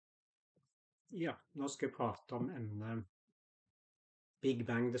Ja, nå skal jeg prate om emnet Big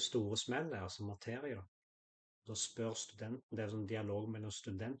Bang, det store smellet, altså materie. Da. Da spør studenten, det er sånn dialog mellom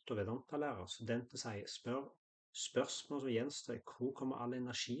student og vedanta-lærer. Studenten spør spørsmål som gjenstår, hvor kommer all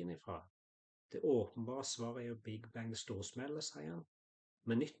energien ifra? Det åpenbare svaret er jo Big Bang, det store smellet, sier han.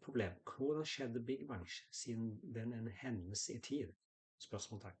 Men nytt problem, hvordan skjedde Big Bang, siden den er en hendelse i tid?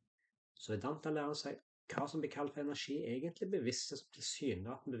 Spørsmålstegn. Så vedanta-læreren sier, hva som blir kalt for energi, er egentlig bevisst som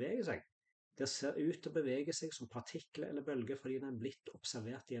tilsynelatende beveger seg. Det ser ut til å bevege seg som partikler eller bølger fordi den er blitt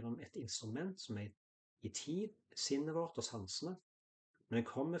observert gjennom et instrument som er i tid, sinnet vårt og sansene. Men den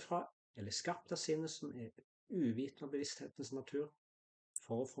kommer fra, eller skapt av sinnet som er uvitende av bevissthetens natur.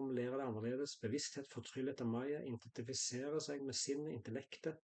 For å formulere det annerledes, bevissthet fortryllet av Maya identifiserer seg med sinnet,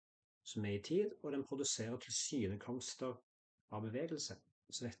 intellektet, som er i tid, og den produserer tilsynekomster av bevegelse.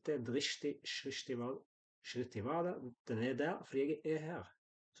 Så dette er drishti, shritivada, den er der fordi jeg er her.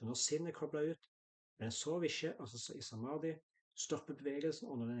 Så når sinnet kobler ut, men den sover ikke, altså i samadhi, stopper bevegelsen,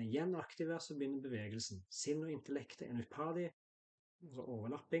 og når den er igjen aktivert, så begynner bevegelsen. Sinn og intellektet er en upadi, altså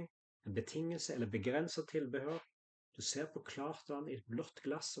overlapping, en betingelse eller begrenset tilbehør. Du ser på klart vann i et blått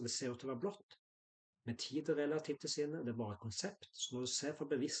glass, og det ser ut til å være blått. Men tid er relativt til sinnet, det er bare et konsept. Så når du ser fra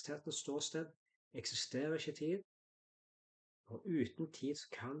bevissthetens ståsted, eksisterer ikke tid, og uten tid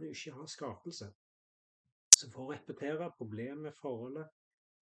så kan du ikke ha skapelse. Så for å repetere problemet med forholdet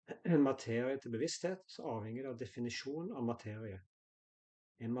materie til bevissthet, så avhenger det av definisjonen av materie.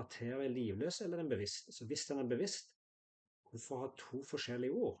 Er materie livløs eller er den bevisst? Så hvis den er bevisst, hvorfor ha to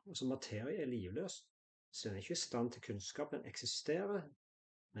forskjellige ord? Altså materie er livløs, så den er ikke i stand til kunnskap. Den eksisterer,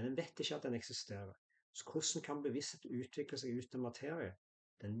 men den vet ikke at den eksisterer. Så hvordan kan bevissthet utvikle seg ut av materie?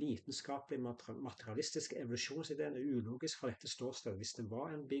 Den vitenskapelige materialistiske evolusjonsideen er ulogisk fra dette ståstedet. Hvis det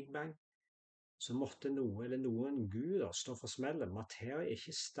var en Big Bang, så måtte noe eller noen guder stå for smellet. Materie er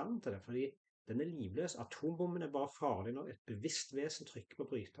ikke i stand til det, fordi den er livløs. Atombomben er bare farlig når et bevisst vesen trykker på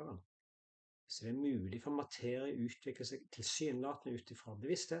bryteren. Så det er mulig for materie å utvikle seg tilsynelatende ut ifra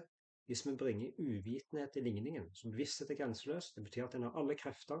bevissthet, hvis vi bringer uvitenhet i ligningen. Så bevissthet er grenseløs, det betyr at den har alle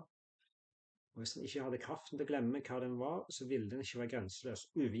krefter. Og hvis den ikke hadde kraften til å glemme hva den var, så ville den ikke være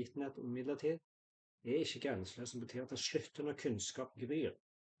grenseløs. Uvitenhet imidlertid er ikke grenseløs, det betyr at den slutter når kunnskap gryr.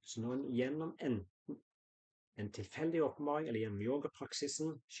 Så når en gjennom enten en tilfeldig åpenbaring eller gjennom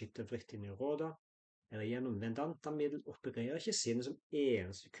yogapraksisen, skytter niroda, eller gjennom vedanta-middel opererer ikke sinnet som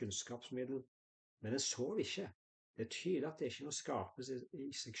eneste kunnskapsmiddel, men den sover ikke. Det tyder at det ikke er noe skapes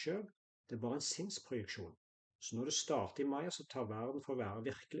i seg selv, det er bare en sinnsprojeksjon. Så når du starter i Maya, så tar verden for å være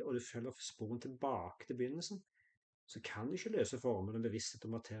virkelig, og du følger sporen tilbake til begynnelsen, så kan du ikke løse formen og bevissthet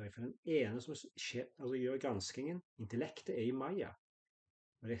og materie, for den ene som gjør granskingen, intellektet, er i Maya.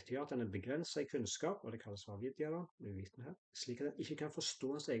 Og dette gjør at den er begrenset i kunnskap, og det kalles avidya, uvitenhet, slik at den ikke kan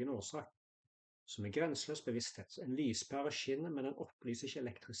forstå ens egen årsak. Som er grenseløs bevissthet. En lyspære skinner, men den opplyser ikke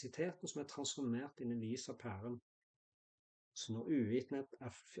elektrisiteten som er transformert inn i lys av pæren. Så når uvitenhet er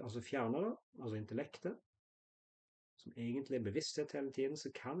fjernet, altså intellektet, som egentlig er bevissthet hele tiden,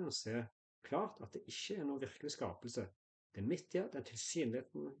 så kan en se klart at det ikke er noe virkelig skapelse. Det er midtja, det er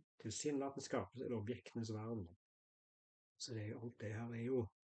tilsynelatende skapelse eller objektenes verden. Så alt det her er jo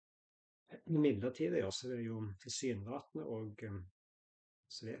midlertidig, så det er jo tilsynelatende, og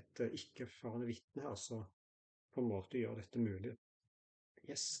så det er et ikke-erfarne vitne her, så på en måte gjør dette mulig.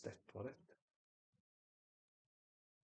 Yes, dette var det.